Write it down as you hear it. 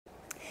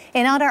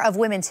In honor of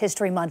Women's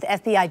History Month,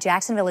 FBI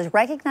Jacksonville is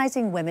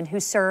recognizing women who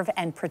serve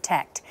and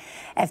protect.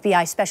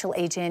 FBI Special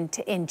Agent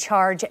in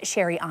Charge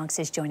Sherri Onks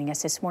is joining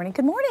us this morning.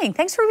 Good morning.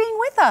 Thanks for being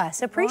with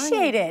us.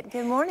 Appreciate it.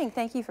 Good morning.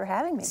 Thank you for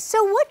having me.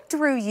 So what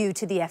drew you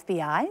to the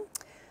FBI?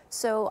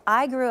 So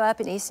I grew up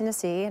in East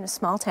Tennessee in a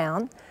small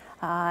town.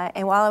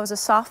 And while I was a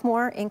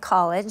sophomore in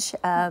college,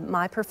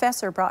 my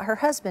professor brought her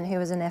husband, who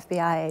was an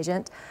FBI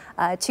agent,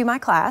 to my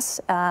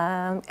class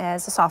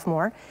as a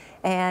sophomore.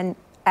 And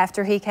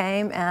after he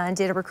came and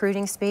did a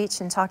recruiting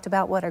speech and talked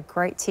about what a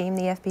great team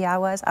the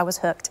FBI was, I was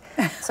hooked.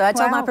 So I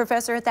told my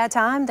professor at that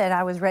time that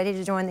I was ready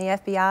to join the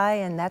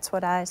FBI, and that's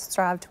what I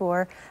strived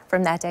for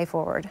from that day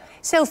forward.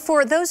 So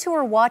for those who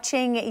are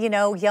watching, you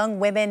know, young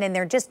women and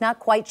they're just not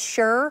quite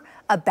sure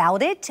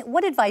about it,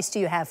 what advice do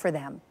you have for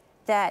them?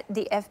 That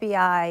the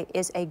FBI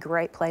is a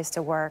great place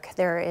to work.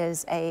 There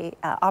is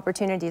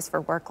opportunities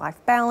for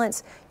work-life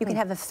balance. You can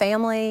have a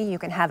family, you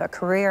can have a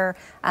career,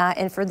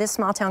 and for this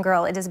small-town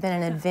girl, it has been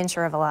an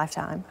adventure of a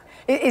lifetime.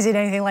 Is it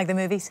anything like the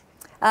movies?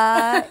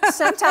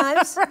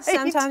 Sometimes. Right.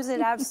 Sometimes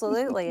it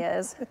absolutely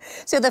is.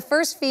 So the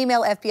first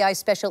female FBI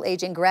Special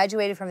Agent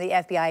graduated from the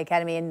FBI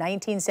Academy in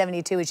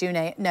 1972, as you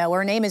know.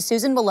 Her name is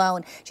Susan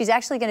Malone. She's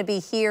actually going to be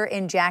here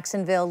in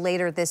Jacksonville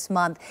later this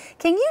month.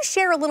 Can you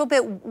share a little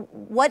bit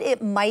what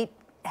it might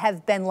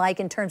have been like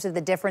in terms of the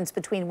difference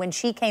between when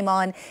she came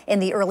on in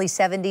the early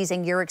 70s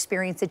and your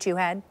experience that you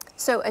had?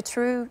 So a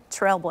true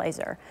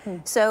trailblazer.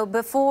 So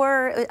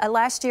before,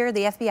 last year,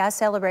 the FBI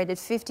celebrated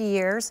 50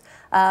 years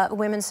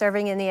women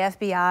serving in the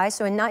FBI.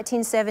 So in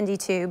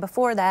 1972,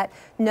 before that,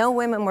 no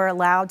women were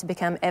allowed to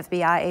become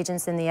FBI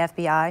agents in the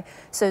FBI.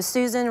 So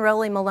Susan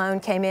Rowley Malone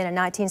came in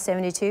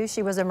 1972.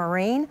 She was a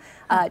Marine.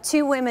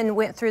 Two women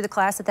went through the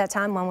class at that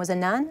time. One was a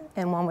nun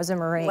and one was a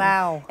Marine.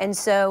 Wow. And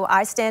so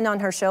I stand on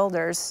her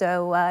shoulders.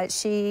 So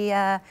she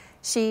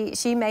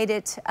made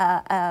it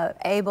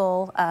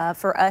able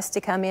for us to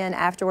come in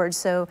afterwards.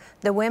 So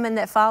the women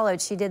that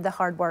followed, she did the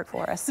hard work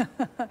for us.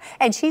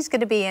 And she's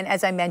going to be in,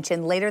 as I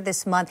mentioned, later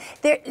this month.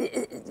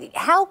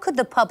 How could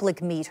the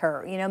public meet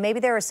her? You know, maybe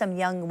there are some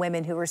young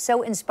women who are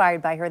so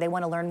inspired by her, they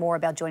want to learn more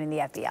about joining the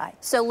FBI.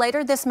 So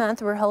later this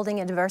month, we're holding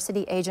a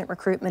diversity agent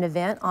recruitment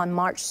event on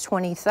March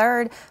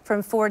 23rd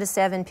from 4 to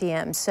 7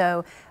 p.m.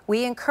 So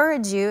we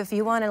encourage you, if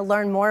you want to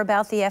learn more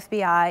about the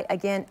FBI,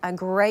 again, a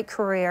great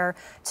career,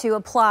 to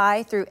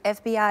apply through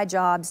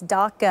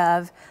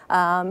FBIjobs.gov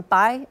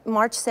by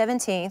March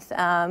 17th.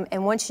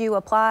 And once you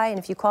apply and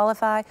if you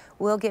qualify,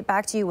 we'll get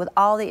back to you with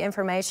all the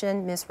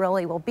information. Miss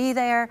Rowley will be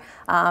there,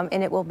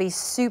 and it will be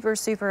super,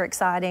 super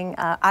exciting.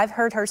 I've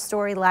heard her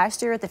story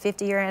last year at the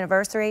 50-year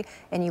anniversary,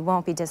 and you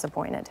won't be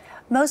disappointed.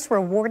 Most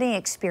rewarding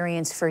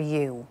experience for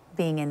you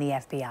being in the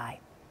FBI?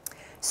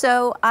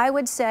 So I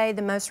would say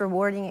the most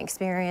rewarding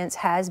experience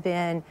has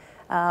been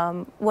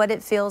what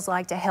it feels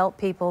like to help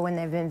people when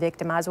they've been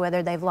victimized,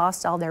 whether they've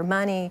lost all their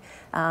money,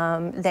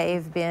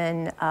 they've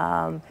been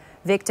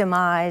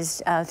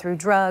victimized through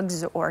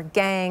drugs or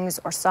gangs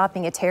or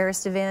stopping a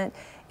terrorist event.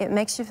 It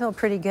makes you feel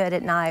pretty good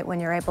at night when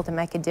you're able to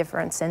make a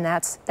difference, and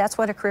that's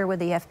what a career with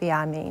the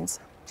FBI means.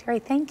 Sherri,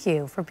 thank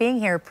you for being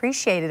here.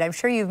 Appreciate it. I'm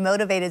sure you've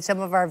motivated some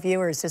of our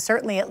viewers to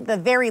certainly, at the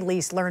very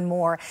least, learn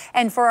more.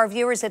 And for our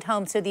viewers at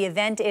home, so the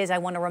event is, I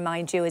want to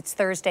remind you, it's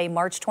Thursday,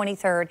 March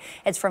 23rd.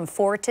 It's from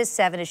 4 to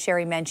 7, as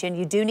Sherri mentioned.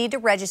 You do need to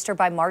register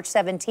by March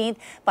 17th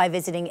by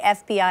visiting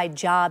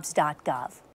FBIjobs.gov.